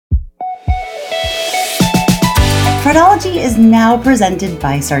Fraudology is now presented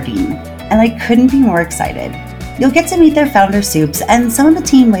by Sardine, and I couldn't be more excited. You'll get to meet their founder, Soups, and some of the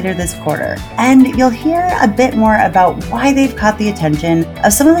team later this quarter, and you'll hear a bit more about why they've caught the attention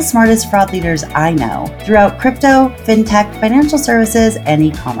of some of the smartest fraud leaders I know throughout crypto, fintech, financial services, and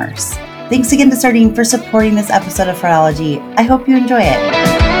e-commerce. Thanks again to Sardine for supporting this episode of Fraudology. I hope you enjoy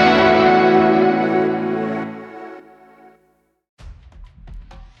it.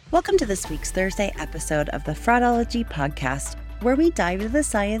 Welcome to this week's Thursday episode of the Fraudology podcast, where we dive into the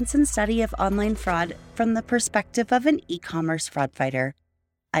science and study of online fraud from the perspective of an e-commerce fraud fighter.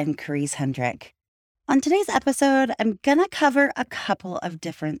 I'm Carice Hendrick. On today's episode, I'm going to cover a couple of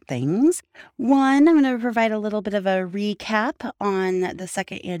different things. One, I'm going to provide a little bit of a recap on the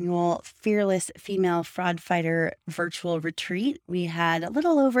second annual Fearless Female Fraud Fighter virtual retreat. We had a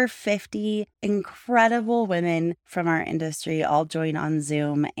little over 50 incredible women from our industry all join on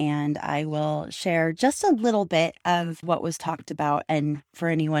Zoom, and I will share just a little bit of what was talked about. And for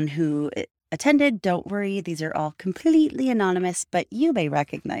anyone who attended, don't worry, these are all completely anonymous, but you may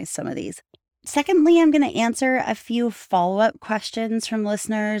recognize some of these. Secondly, I'm going to answer a few follow-up questions from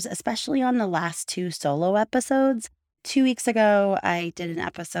listeners, especially on the last two solo episodes. 2 weeks ago, I did an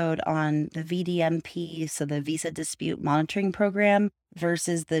episode on the VDMP, so the Visa Dispute Monitoring Program,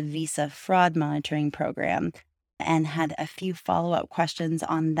 versus the Visa Fraud Monitoring Program, and had a few follow-up questions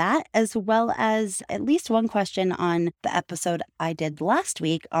on that, as well as at least one question on the episode I did last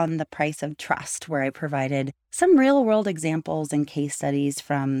week on the price of trust, where I provided some real-world examples and case studies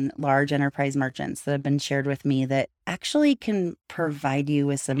from large enterprise merchants that have been shared with me that actually can provide you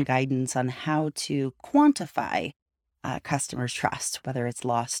with some guidance on how to quantify customers' trust, whether it's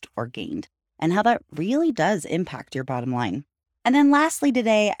lost or gained, and how that really does impact your bottom line. And then lastly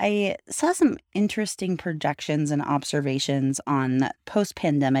today, I saw some interesting projections and observations on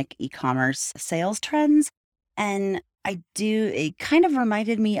post-pandemic e-commerce sales trends. And it kind of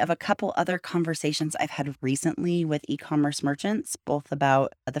reminded me of a couple other conversations I've had recently with e-commerce merchants, both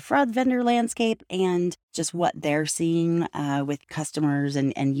about the fraud vendor landscape and just what they're seeing with customers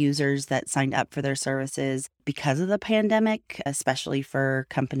and users that signed up for their services because of the pandemic, especially for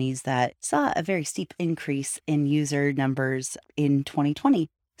companies that saw a very steep increase in user numbers in 2020.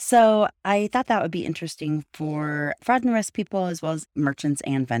 So I thought that would be interesting for fraud and risk people as well as merchants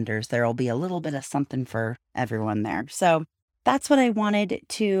and vendors. There will be a little bit of something for everyone there. So that's what I wanted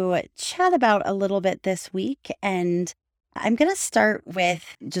to chat about a little bit this week. And I'm going to start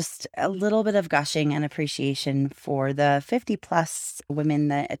with just a little bit of gushing and appreciation for the 50 plus women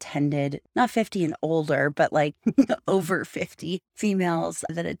that attended, not 50 and older, but like over 50 females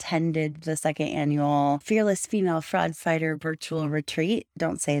that attended the second annual Fearless Female Fraud Fighter virtual retreat.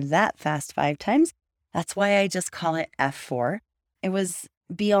 Don't say that fast 5 times. That's why I just call it F4. It was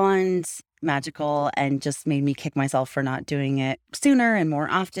beyond magical and just made me kick myself for not doing it sooner and more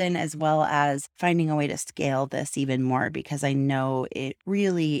often, as well as finding a way to scale this even more, because I know it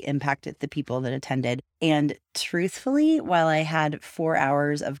really impacted the people that attended. And truthfully, while I had 4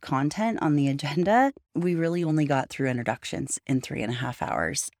 hours of content on the agenda, we really only got through introductions in 3.5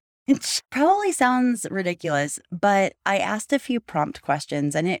 hours. It probably sounds ridiculous, but I asked a few prompt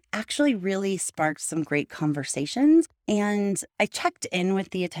questions and it actually really sparked some great conversations. And I checked in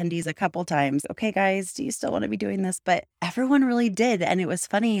with the attendees a couple times. Okay, guys, do you still want to be doing this? But everyone really did. And it was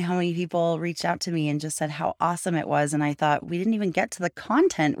funny how many people reached out to me and just said how awesome it was. And I thought, we didn't even get to the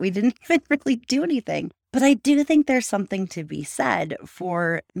content. We didn't even really do anything. But I do think there's something to be said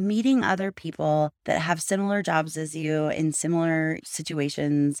for meeting other people that have similar jobs as you in similar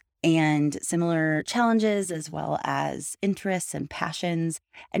situations and similar challenges, as well as interests and passions,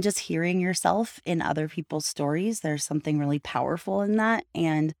 and just hearing yourself in other people's stories. There's something really powerful in that.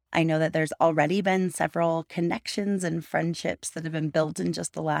 And I know that there's already been several connections and friendships that have been built in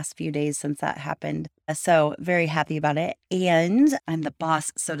just the last few days since that happened. So very happy about it. And I'm the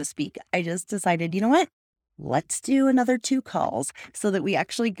boss, so to speak. I just decided, you know what? Let's do another 2 calls so that we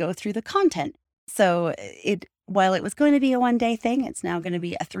actually go through the content. So while it was going to be a 1-day thing, it's now going to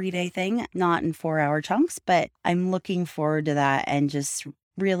be a 3-day thing, not in 4-hour chunks, but I'm looking forward to that. And just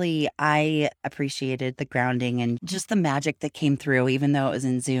really, I appreciated the grounding and just the magic that came through, even though it was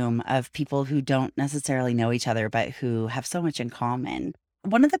in Zoom, of people who don't necessarily know each other, but who have so much in common.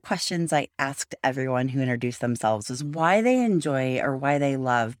 One of the questions I asked everyone who introduced themselves was why they enjoy or why they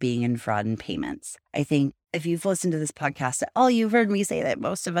love being in fraud and payments. I think if you've listened to this podcast at all, you've heard me say that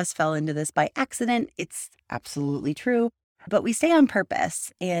most of us fell into this by accident. It's absolutely true. but we stay on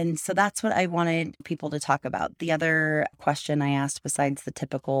purpose. And so that's what I wanted people to talk about. The other question I asked, besides the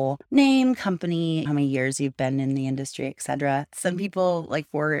typical name, company, how many years you've been in the industry, et cetera. Some people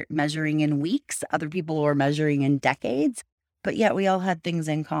were measuring in weeks. Other people were measuring in decades, but yet we all had things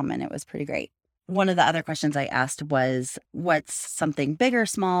in common. It was pretty great. One of the other questions I asked was, what's something big or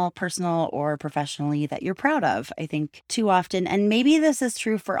small, personal or professionally, that you're proud of? I think too often, and maybe this is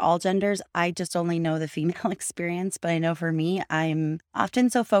true for all genders, I just only know the female experience, but I know for me, I'm often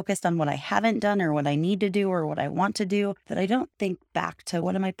so focused on what I haven't done or what I need to do or what I want to do that I don't think back to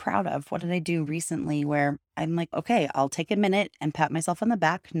what am I proud of? What did I do recently where I'm like, okay, I'll take a minute and pat myself on the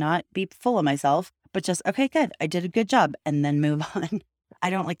back, not be full of myself, but just, okay, good, I did a good job, and then move on. I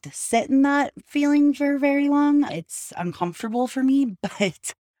don't like to sit in that feeling for very long. It's uncomfortable for me,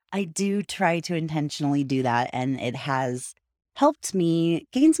 but I do try to intentionally do that. And it has helped me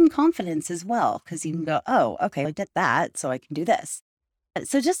gain some confidence as well, because you can go, oh, okay, I did that, so I can do this.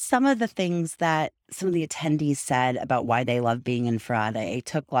 So just some of the things that some of the attendees said about why they love being in fraud. I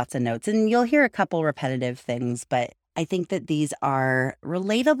took lots of notes, and you'll hear a couple repetitive things, but I think that these are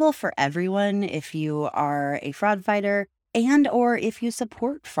relatable for everyone. If you are a fraud fighter, and or if you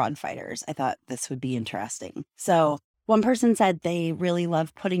support fraud fighters, I thought this would be interesting. So one person said they really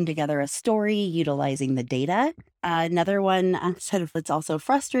love putting together a story, utilizing the data. Another one said it's also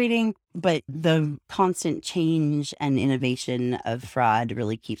frustrating, but the constant change and innovation of fraud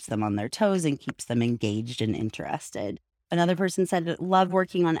really keeps them on their toes and keeps them engaged and interested. Another person said, love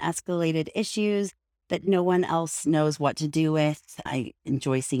working on escalated issues that no one else knows what to do with. I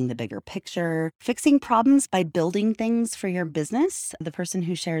enjoy seeing the bigger picture. Fixing problems by building things for your business. The person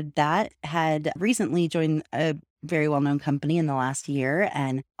who shared that had recently joined a very well-known company in the last year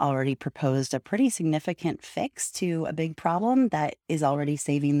and already proposed a pretty significant fix to a big problem that is already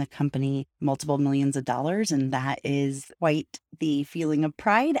saving the company multiple millions of dollars. And that is quite the feeling of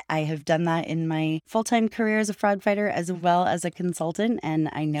pride. I have done that in my full-time career as a fraud fighter as well as a consultant, and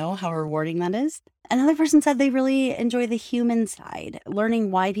I know how rewarding that is. Another person said they really enjoy the human side,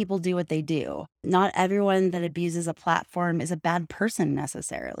 learning why people do what they do. Not everyone that abuses a platform is a bad person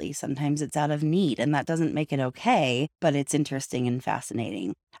necessarily. Sometimes it's out of need, and that doesn't make it okay, but it's interesting and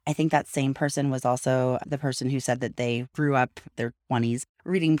fascinating. I think that same person was also the person who said that they grew up their 20s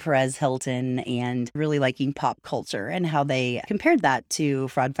reading Perez Hilton and really liking pop culture and how they compared that to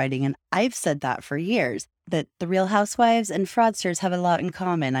fraud fighting. And I've said that for years, that the Real Housewives and fraudsters have a lot in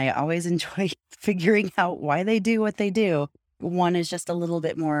common. I always enjoy figuring out why they do what they do. One is just a little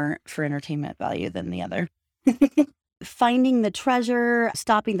bit more for entertainment value than the other. Finding the treasure,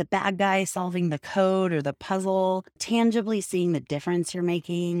 stopping the bad guy, solving the code or the puzzle, tangibly seeing the difference you're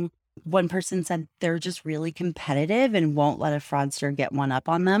making. One person said they're just really competitive and won't let a fraudster get one up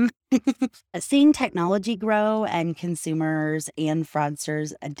on them. Seeing technology grow and consumers and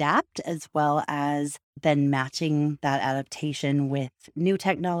fraudsters adapt, as well as then matching that adaptation with new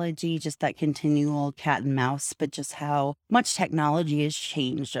technology, just that continual cat and mouse, but just how much technology has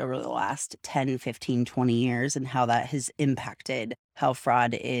changed over the last 10, 15, 20 years and how that has impacted how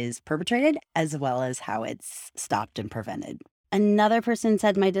fraud is perpetrated, as well as how it's stopped and prevented. Another person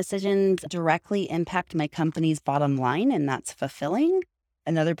said my decisions directly impact my company's bottom line, and that's fulfilling.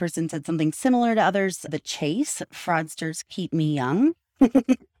 Another person said something similar to others, the chase, fraudsters keep me young.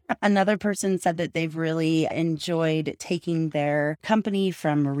 Another person said that they've really enjoyed taking their company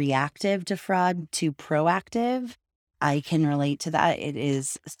from reactive to fraud to proactive. I can relate to that. It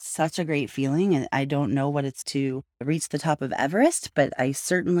is such a great feeling. And I don't know what it's to reach the top of Everest, but I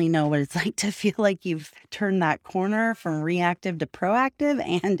certainly know what it's like to feel like you've turned that corner from reactive to proactive.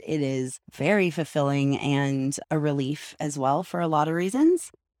 And it is very fulfilling and a relief as well for a lot of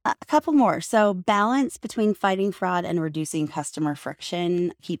reasons. A couple more. So balance between fighting fraud and reducing customer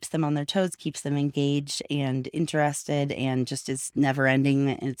friction keeps them on their toes, keeps them engaged and interested, and just is never ending.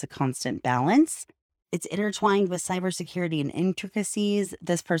 It's a constant balance. It's intertwined with cybersecurity and intricacies.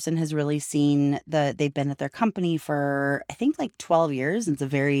 This person has really seen they've been at their company for, I think, like 12 years. It's a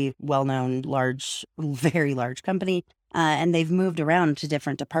very well-known, very large company. And they've moved around to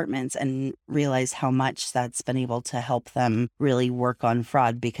different departments and realized how much that's been able to help them really work on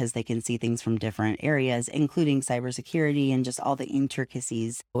fraud because they can see things from different areas, including cybersecurity and just all the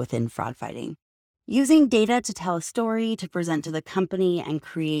intricacies within fraud fighting. Using data to tell a story, to present to the company and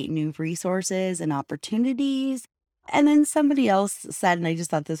create new resources and opportunities. And then somebody else said, and I just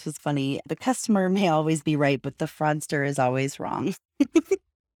thought this was funny, the customer may always be right, but the fraudster is always wrong.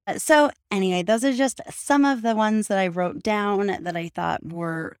 So anyway, those are just some of the ones that I wrote down that I thought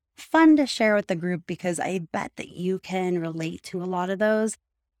were fun to share with the group because I bet that you can relate to a lot of those.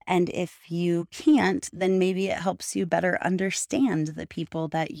 And if you can't, then maybe it helps you better understand the people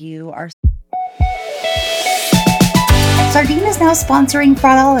that you are. Sardine is now sponsoring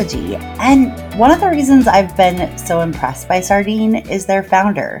Fraudology, and one of the reasons I've been so impressed by Sardine is their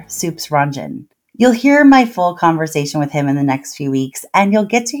founder, Soups Ranjan. You'll hear my full conversation with him in the next few weeks, and you'll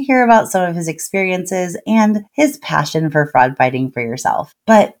get to hear about some of his experiences and his passion for fraud fighting for yourself.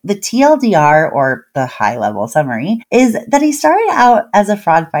 But the TLDR, or the high-level summary, is that he started out as a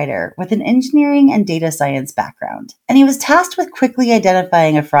fraud fighter with an engineering and data science background. And he was tasked with quickly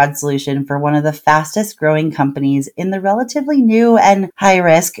identifying a fraud solution for one of the fastest growing companies in the relatively new and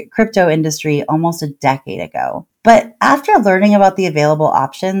high-risk crypto industry almost a decade ago. But after learning about the available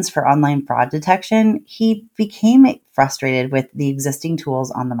options for online fraud detection, he became frustrated with the existing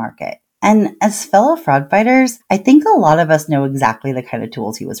tools on the market. And as fellow fraud fighters, I think a lot of us know exactly the kind of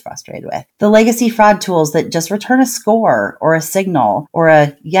tools he was frustrated with. The legacy fraud tools that just return a score or a signal or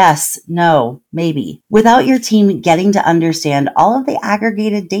a yes, no, maybe, without your team getting to understand all of the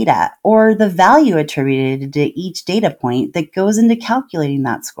aggregated data or the value attributed to each data point that goes into calculating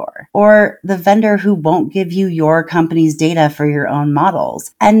that score. Or the vendor who won't give you your company's data for your own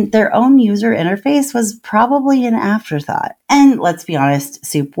models. And their own user interface was probably an afterthought. And let's be honest,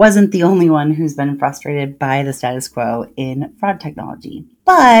 Soup wasn't the only one who's been frustrated by the status quo in fraud technology.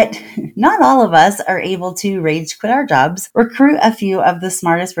 But not all of us are able to rage quit our jobs, recruit a few of the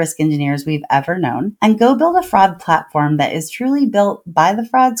smartest risk engineers we've ever known, and go build a fraud platform that is truly built by the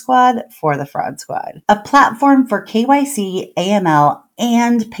fraud squad for the fraud squad. A platform for KYC, AML,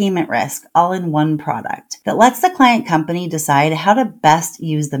 and payment risk all in one product that lets the client company decide how to best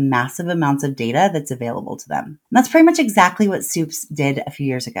use the massive amounts of data that's available to them. And that's pretty much exactly what Soups did a few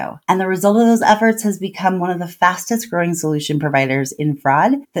years ago. And the result of those efforts has become one of the fastest growing solution providers in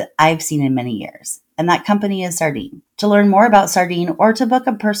fraud that I've seen in many years. And that company is Sardine. To learn more about Sardine or to book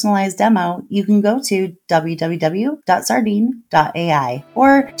a personalized demo, you can go to www.sardine.ai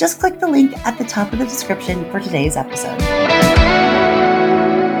or just click the link at the top of the description for today's episode.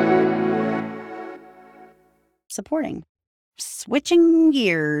 Supporting. Switching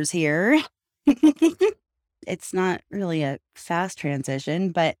gears here. It's not really a fast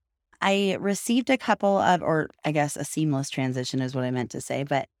transition, but I received a couple of, or I guess a seamless transition is what I meant to say,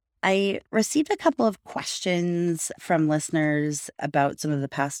 but I received a couple of questions from listeners about some of the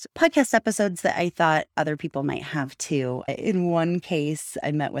past podcast episodes that I thought other people might have too. In one case,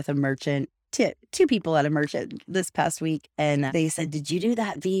 I met with a merchant, two people at a merchant this past week, and they said, "Did you do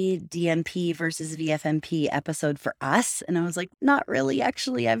that VDMP versus VFMP episode for us?" And I was like, "Not really.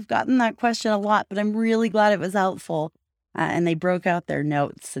 Actually, I've gotten that question a lot, but I'm really glad it was helpful." And they broke out their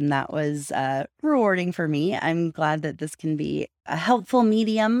notes, and that was rewarding for me. I'm glad that this can be a helpful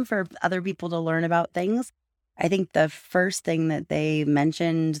medium for other people to learn about things. I think the first thing that they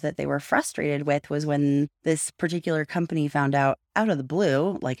mentioned that they were frustrated with was when this particular company found out of the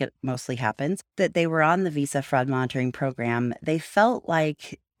blue, like it mostly happens, that they were on the Visa fraud monitoring program. They felt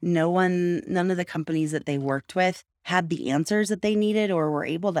like none of the companies that they worked with had the answers that they needed or were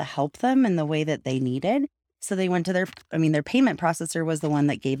able to help them in the way that they needed. So they went to their payment processor was the one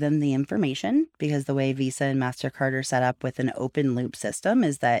that gave them the information, because the way Visa and MasterCard are set up with an open loop system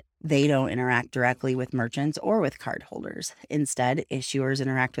is that they don't interact directly with merchants or with cardholders. Instead, issuers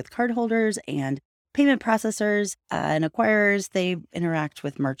interact with cardholders, and payment processors and acquirers, they interact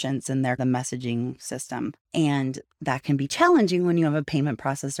with merchants in the messaging system. And that can be challenging when you have a payment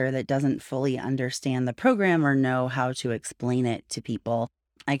processor that doesn't fully understand the program or know how to explain it to people.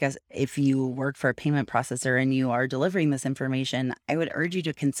 I guess if you work for a payment processor and you are delivering this information, I would urge you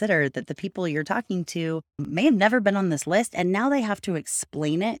to consider that the people you're talking to may have never been on this list, and now they have to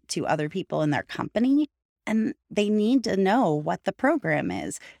explain it to other people in their company. And they need to know what the program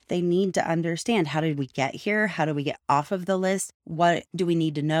is. They need to understand, how did we get here? How do we get off of the list? What do we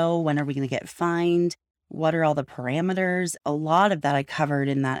need to know? When are we going to get fined? What are all the parameters? A lot of that I covered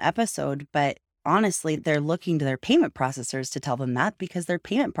in that episode, but honestly, they're looking to their payment processors to tell them that, because their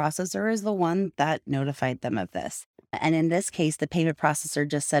payment processor is the one that notified them of this. And in this case, the payment processor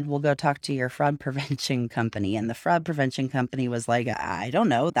just said, "We'll go talk to your fraud prevention company." And the fraud prevention company was like, "I don't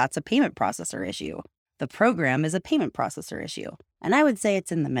know, that's a payment processor issue. The program is a payment processor issue." And I would say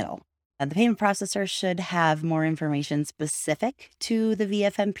it's in the middle. The payment processor should have more information specific to the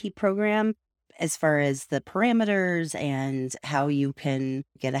VFMP program, as far as the parameters and how you can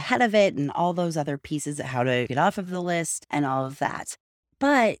get ahead of it and all those other pieces, how to get off of the list and all of that.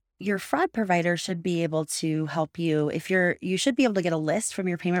 But your fraud provider should be able to help you. You should be able to get a list from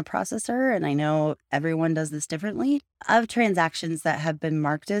your payment processor, and I know everyone does this differently, of transactions that have been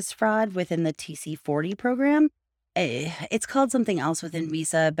marked as fraud within the TC40 program. It's called something else within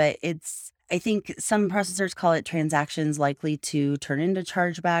Visa, but I think some processors call it transactions likely to turn into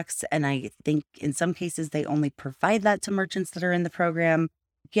chargebacks. And I think in some cases, they only provide that to merchants that are in the program.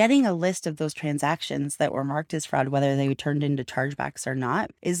 Getting a list of those transactions that were marked as fraud, whether they turned into chargebacks or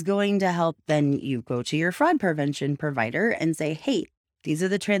not, is going to help. Then you go to your fraud prevention provider and say, hey, these are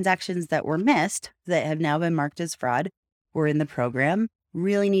the transactions that were missed that have now been marked as fraud. We're in the program.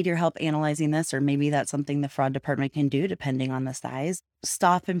 Really need your help analyzing this, or maybe that's something the fraud department can do depending on the size.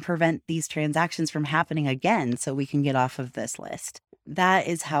 Stop and prevent these transactions from happening again so we can get off of this list. That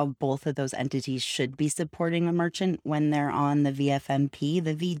is how both of those entities should be supporting a merchant when they're on the VFMP.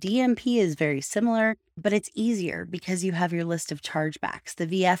 The VDMP is very similar, but it's easier because you have your list of chargebacks. The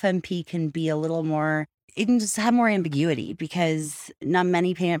VFMP can be a little more, it can just have more ambiguity because not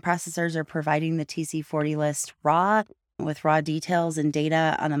many payment processors are providing the TC40 list raw with raw details and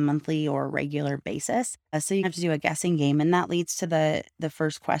data on a monthly or regular basis. So you have to do a guessing game. And that leads to the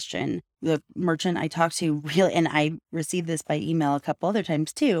first question. The merchant I talked to really, and I received this by email a couple other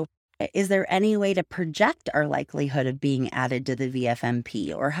times too. Is there any way to project our likelihood of being added to the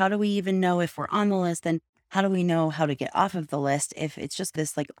VFMP? Or how do we even know if we're on the list? And how do we know how to get off of the list if it's just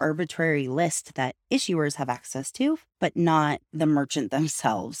this like arbitrary list that issuers have access to, but not the merchant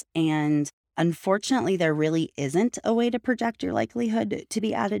themselves? And unfortunately, there really isn't a way to project your likelihood to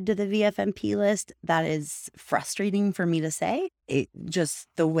be added to the VFMP list. That is frustrating for me to say. It just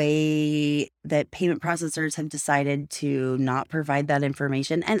the way that payment processors have decided to not provide that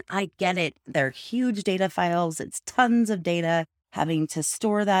information. And I get it. They're huge data files. It's tons of data. Having to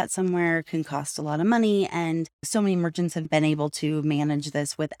store that somewhere can cost a lot of money. And so many merchants have been able to manage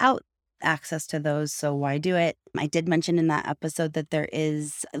this without access to those, so why do it? I did mention in that episode that there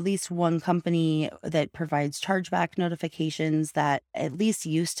is at least one company that provides chargeback notifications that at least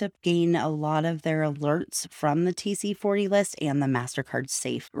used to gain a lot of their alerts from the TC40 list and the MasterCard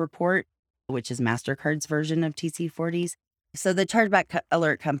Safe report, which is MasterCard's version of TC40s. So the chargeback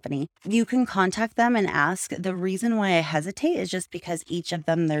alert company, you can contact them and ask. The reason why I hesitate is just because each of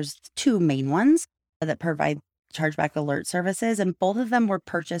them, there's two main ones that provide chargeback alert services, and both of them were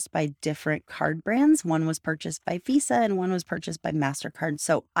purchased by different card brands. One was purchased by Visa and one was purchased by MasterCard.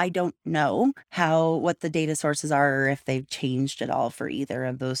 So I don't know what the data sources are or if they've changed at all for either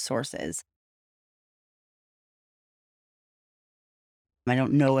of those sources. I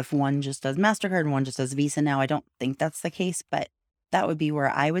don't know if one just does MasterCard and one just does Visa now. I don't think that's the case, but that would be where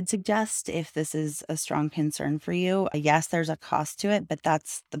I would suggest if this is a strong concern for you. Yes, there's a cost to it, but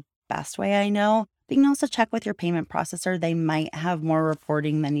that's the best way I know. You can also check with your payment processor. They might have more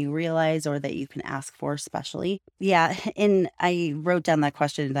reporting than you realize or that you can ask for specially. Yeah, and I wrote down that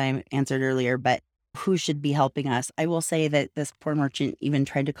question that I answered earlier, but who should be helping us? I will say that this poor merchant even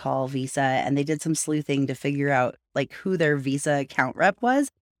tried to call Visa and they did some sleuthing to figure out like who their Visa account rep was.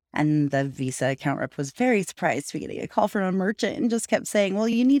 And the Visa account rep was very surprised to be getting a call from a merchant and just kept saying, well,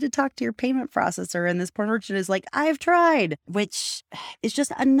 you need to talk to your payment processor. And this poor merchant is like, I've tried, which is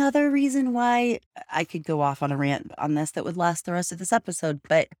just another reason why I could go off on a rant on this that would last the rest of this episode.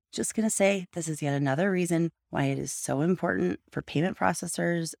 But just going to say this is yet another reason why it is so important for payment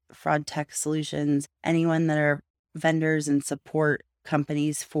processors, fraud tech solutions, anyone that are vendors and support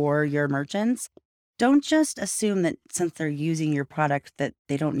companies for your merchants. Don't just assume that since they're using your product that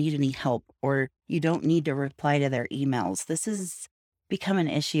they don't need any help or you don't need to reply to their emails. This has become an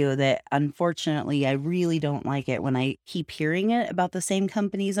issue that unfortunately I really don't like it when I keep hearing it about the same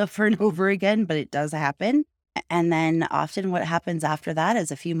companies over and over again, but it does happen. And then often what happens after that is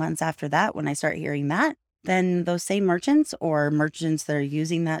a few months after that, when I start hearing that, then those same merchants or merchants that are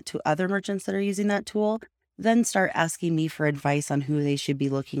using that to other merchants that are using that tool then start asking me for advice on who they should be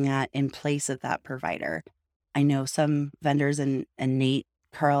looking at in place of that provider. I know some vendors, and Nate,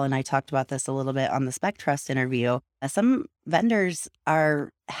 Carl, and I talked about this a little bit on the SpecTrust interview. Some vendors are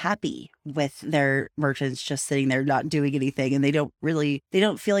happy with their merchants just sitting there not doing anything, and they don't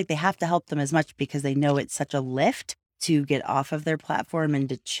feel like they have to help them as much because they know it's such a lift to get off of their platform and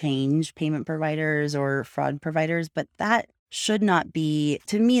to change payment providers or fraud providers. But that should not be,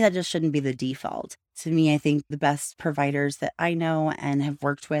 to me, that just shouldn't be the default. To me, I think the best providers that I know and have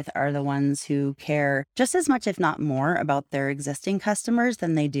worked with are the ones who care just as much, if not more, about their existing customers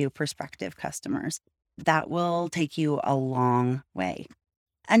than they do prospective customers. That will take you a long way.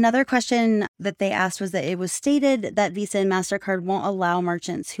 Another question that they asked was that it was stated that Visa and MasterCard won't allow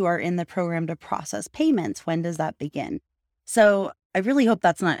merchants who are in the program to process payments. When does that begin? So I really hope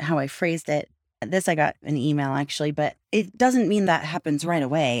that's not how I phrased it. This I got an email actually, but it doesn't mean that happens right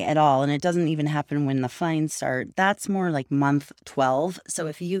away at all. And it doesn't even happen when the fines start. That's more like month 12. So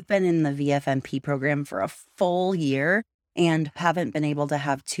if you've been in the VFMP program for a full year and haven't been able to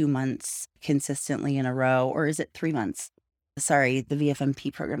have 2 months consistently in a row, or is it 3 months? Sorry, the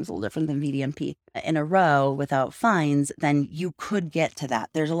VFMP program is a little different than VDMP, in a row without fines, then you could get to that.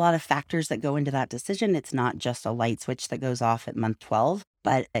 There's a lot of factors that go into that decision. It's not just a light switch that goes off at month 12,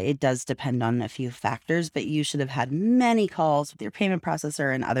 but it does depend on a few factors. But you should have had many calls with your payment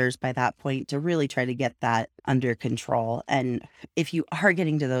processor and others by that point to really try to get that under control. And if you are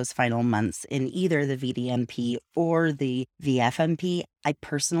getting to those final months in either the VDMP or the VFMP, I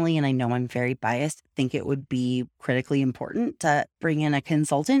personally, and I know I'm very biased, think it would be critically important to bring in a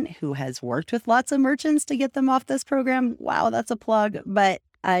consultant who has worked with lots of merchants to get them off this program. Wow, that's a plug, but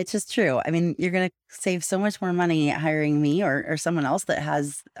it's just true. I mean, you're going to save so much more money hiring me or someone else that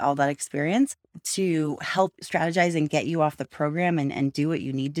has all that experience to help strategize and get you off the program and do what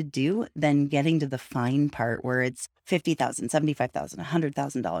you need to do than getting to the fine part where it's $50,000, $75,000,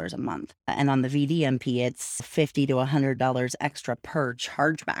 $100,000 a month. And on the VDMP, it's $50 to $100 extra per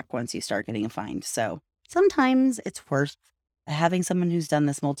chargeback once you start getting fined. So sometimes it's worth having someone who's done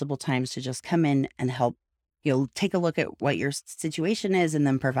this multiple times to just come in and help. You'll take a look at what your situation is and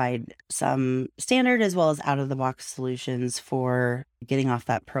then provide some standard as well as out of the box solutions for getting off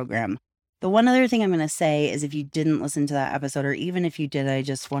that program. The one other thing I'm going to say is if you didn't listen to that episode, or even if you did, I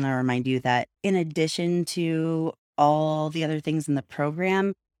just want to remind you that in addition to all the other things in the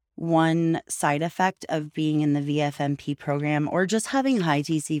program, one side effect of being in the VFMP program or just having high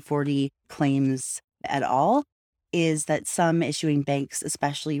TC40 claims at all is that some issuing banks,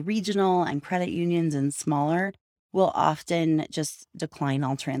 especially regional and credit unions and smaller, will often just decline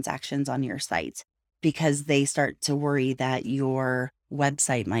all transactions on your site because they start to worry that your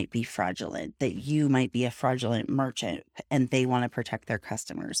website might be fraudulent, that you might be a fraudulent merchant, and they want to protect their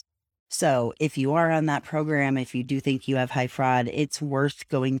customers. So if you are on that program, if you do think you have high fraud, it's worth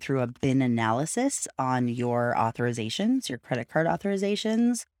going through a BIN analysis on your authorizations, your credit card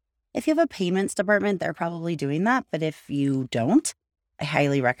authorizations. If you have a payments department, they're probably doing that. But if you don't, I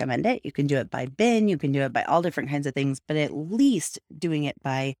highly recommend it. You can do it by BIN. You can do it by all different kinds of things, but at least doing it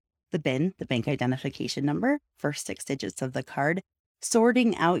by the BIN, the bank identification number, first 6 digits of the card,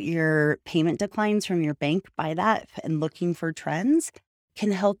 sorting out your payment declines from your bank by that and looking for trends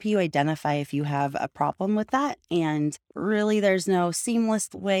can help you identify if you have a problem with that. And really, there's no seamless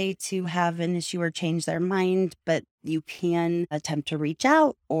way to have an issuer change their mind, but you can attempt to reach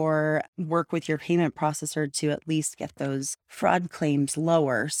out or work with your payment processor to at least get those fraud claims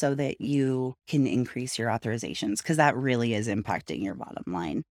lower so that you can increase your authorizations, because that really is impacting your bottom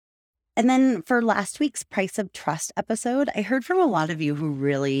line. And then for last week's Price of Trust episode, I heard from a lot of you who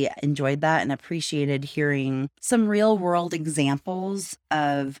really enjoyed that and appreciated hearing some real world examples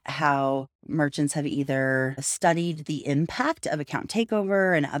of how merchants have either studied the impact of account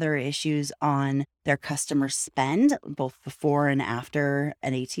takeover and other issues on their customer spend, both before and after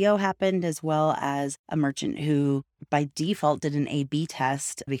an ATO happened, as well as a merchant who by default did an A/B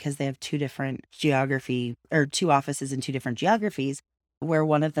test because they have two different geography or two offices in two different geographies, where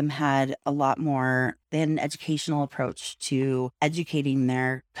one of them had a lot more, they had an educational approach to educating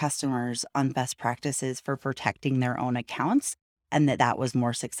their customers on best practices for protecting their own accounts, and that was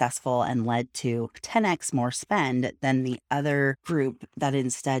more successful and led to 10x more spend than the other group that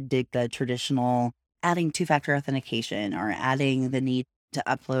instead did the traditional adding two-factor authentication or adding the need to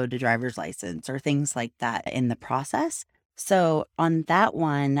upload a driver's license or things like that in the process. So on that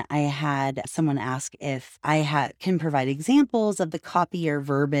one, I had someone ask if I can provide examples of the copy or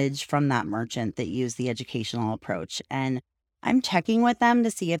verbiage from that merchant that used the educational approach. And I'm checking with them to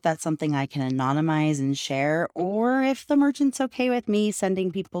see if that's something I can anonymize and share, or if the merchant's okay with me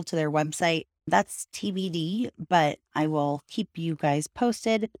sending people to their website. That's TBD, but I will keep you guys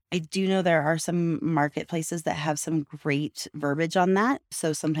posted. I do know there are some marketplaces that have some great verbiage on that.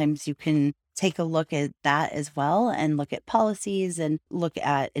 So sometimes you can take a look at that as well and look at policies and look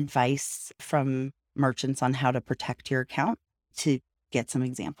at advice from merchants on how to protect your account to get some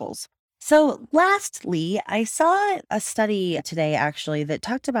examples. So lastly, I saw a study today actually that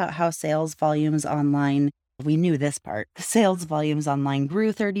talked about how sales volumes online, we knew this part, the sales volumes online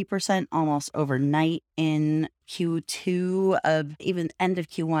grew 30% almost overnight in Q2 of even end of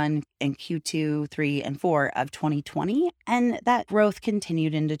Q1 and Q2, 3, and 4 of 2020. And that growth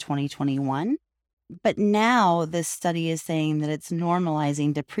continued into 2021. But now this study is saying that it's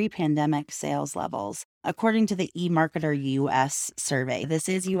normalizing to pre-pandemic sales levels. According to the eMarketer US survey, this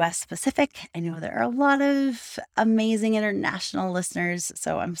is US specific. I know there are a lot of amazing international listeners,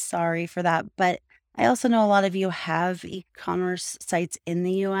 so I'm sorry for that. But I also know a lot of you have e-commerce sites in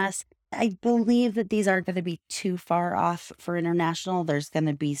the US. I believe that these aren't going to be too far off for international. There's going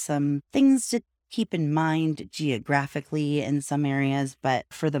to be some things to keep in mind geographically in some areas, but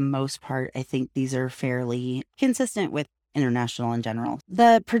for the most part, I think these are fairly consistent with international in general.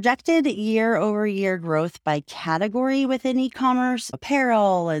 The projected year-over-year growth by category within e-commerce,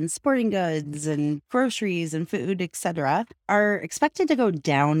 apparel and sporting goods and groceries and food, etc., are expected to go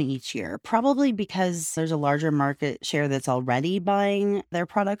down each year, probably because there's a larger market share that's already buying their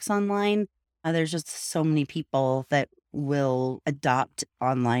products online. There's just so many people that will adopt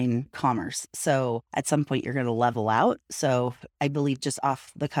online commerce. So at some point you're going to level out. So I believe just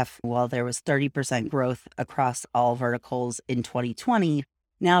off the cuff, while there was 30% growth across all verticals in 2020,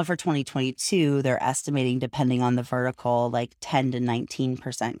 now for 2022, they're estimating, depending on the vertical, like 10 to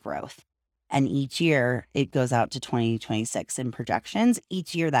 19% growth. And each year it goes out to 2026 in projections.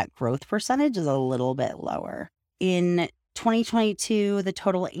 Each year that growth percentage is a little bit lower. In 2022, the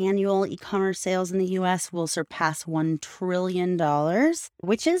total annual e-commerce sales in the US will surpass $1 trillion,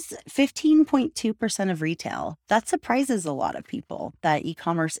 which is 15.2% of retail. That surprises a lot of people that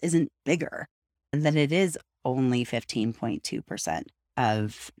e-commerce isn't bigger and that it is only 15.2%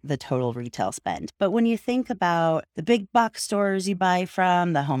 of the total retail spend. But when you think about the big box stores you buy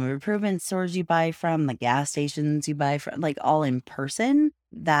from, the home improvement stores you buy from, the gas stations you buy from, like all in person,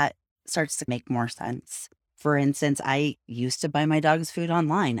 that starts to make more sense. For instance, I used to buy my dog's food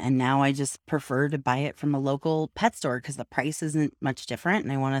online, and now I just prefer to buy it from a local pet store because the price isn't much different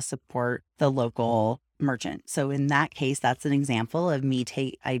and I want to support the local merchant. So in that case, that's an example of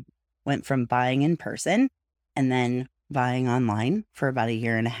I went from buying in person and then buying online for about a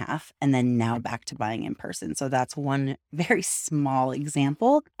year and a half, and then now back to buying in person. So that's one very small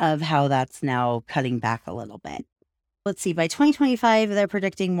example of how that's now cutting back a little bit. Let's see, by 2025, they're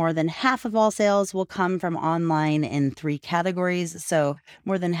predicting more than half of all sales will come from online in 3 categories. So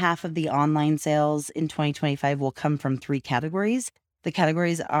more than half of the online sales in 2025 will come from 3 categories. The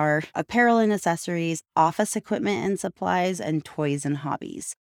categories are apparel and accessories, office equipment and supplies, and toys and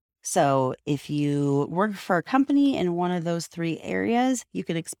hobbies. So if you work for a company in one of those 3 areas, you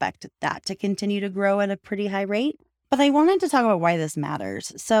could expect that to continue to grow at a pretty high rate. But I wanted to talk about why this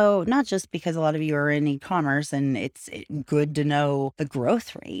matters. So not just because a lot of you are in e-commerce and it's good to know the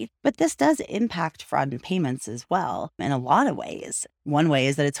growth rate, but this does impact fraud and payments as well in a lot of ways. One way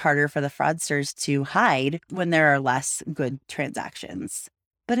is that it's harder for the fraudsters to hide when there are less good transactions.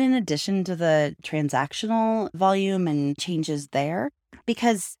 But in addition to the transactional volume and changes there,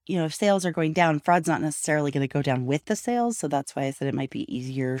 because, if sales are going down, fraud's not necessarily going to go down with the sales. So that's why I said it might be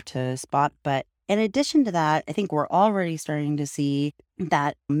easier to spot. But in addition to that, I think we're already starting to see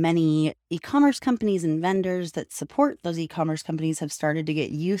that many e-commerce companies and vendors that support those e-commerce companies have started to get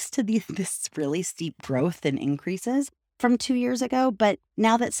used to this really steep growth and increases from 2 years ago. But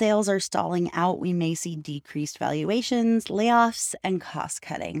now that sales are stalling out, we may see decreased valuations, layoffs, and cost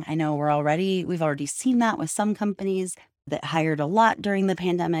cutting. I know we've already seen that with some companies that hired a lot during the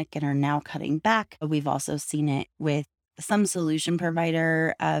pandemic and are now cutting back. We've also seen it with some solution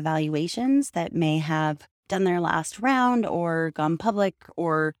provider valuations that may have done their last round or gone public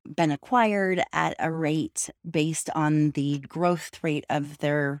or been acquired at a rate based on the growth rate of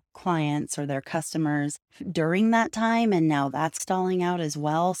their clients or their customers during that time. And now that's stalling out as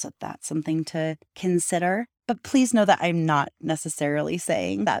well. So that's something to consider. But please know that I'm not necessarily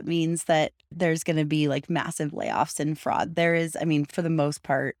saying that means that there's going to be like massive layoffs in fraud. For the most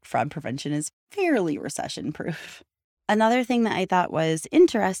part, fraud prevention is fairly recession proof. Another thing that I thought was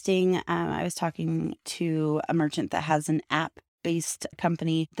interesting, I was talking to a merchant that has an app-based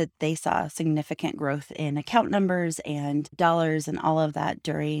company that they saw significant growth in account numbers and dollars and all of that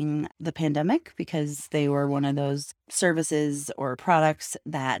during the pandemic because they were one of those services or products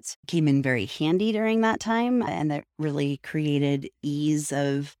that came in very handy during that time and that really created ease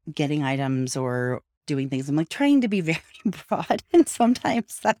of getting items or doing things. I'm like trying to be very broad, and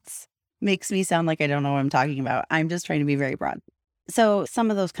sometimes that's makes me sound like I don't know what I'm talking about. I'm just trying to be very broad. So some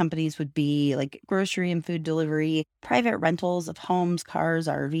of those companies would be like grocery and food delivery, private rentals of homes, cars,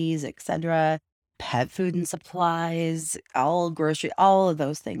 RVs, etc., pet food and supplies, all grocery, all of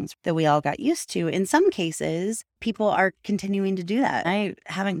those things that we all got used to. In some cases, people are continuing to do that. I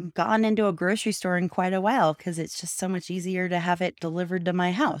haven't gone into a grocery store in quite a while because it's just so much easier to have it delivered to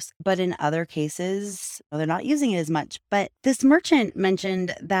my house. But in other cases, they're not using it as much. But this merchant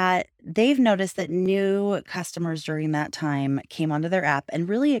mentioned that they've noticed that new customers during that time came onto their app and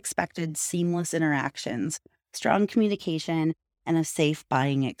really expected seamless interactions, strong communication, and a safe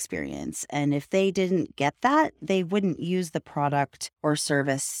buying experience. And if they didn't get that, they wouldn't use the product or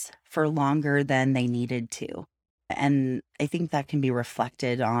service for longer than they needed to. And I think that can be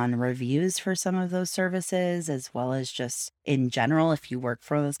reflected on reviews for some of those services, as well as just in general. If you work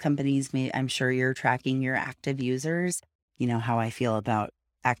for those companies, I'm sure you're tracking your active users. You know how I feel about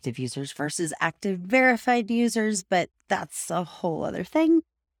active users versus active verified users, but that's a whole other thing.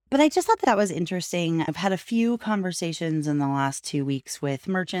 But I just thought that was interesting. I've had a few conversations in the last 2 weeks with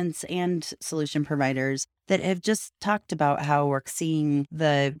merchants and solution providers that have just talked about how we're seeing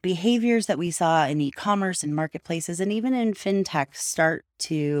the behaviors that we saw in e-commerce and marketplaces and even in fintech start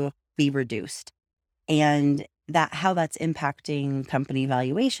to be reduced. And that how that's impacting company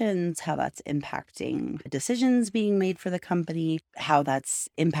valuations, how that's impacting decisions being made for the company, how that's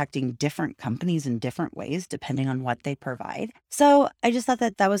impacting different companies in different ways, depending on what they provide. So I just thought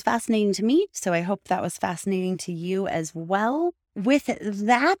that that was fascinating to me. So I hope that was fascinating to you as well. With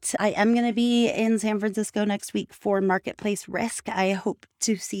that, I am going to be in San Francisco next week for Marketplace Risk. I hope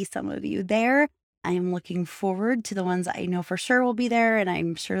to see some of you there. I am looking forward to the ones I know for sure will be there, and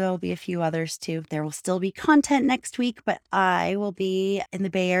I'm sure there will be a few others too. There will still be content next week, but I will be in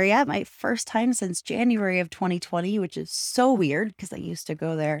the Bay Area, my first time since January of 2020, which is so weird because I used to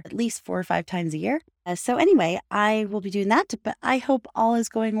go there at least 4 or 5 times a year. So anyway, I will be doing that, but I hope all is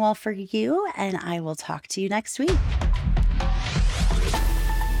going well for you, and I will talk to you next week.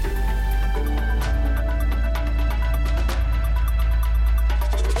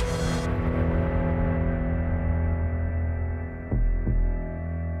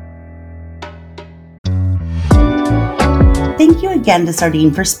 Thank you again to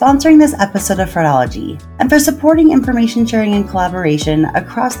Sardine for sponsoring this episode of Fraudology and for supporting information sharing and collaboration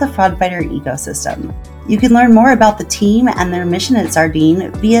across the FraudFighter ecosystem. You can learn more about the team and their mission at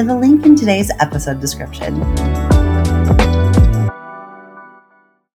Sardine via the link in today's episode description.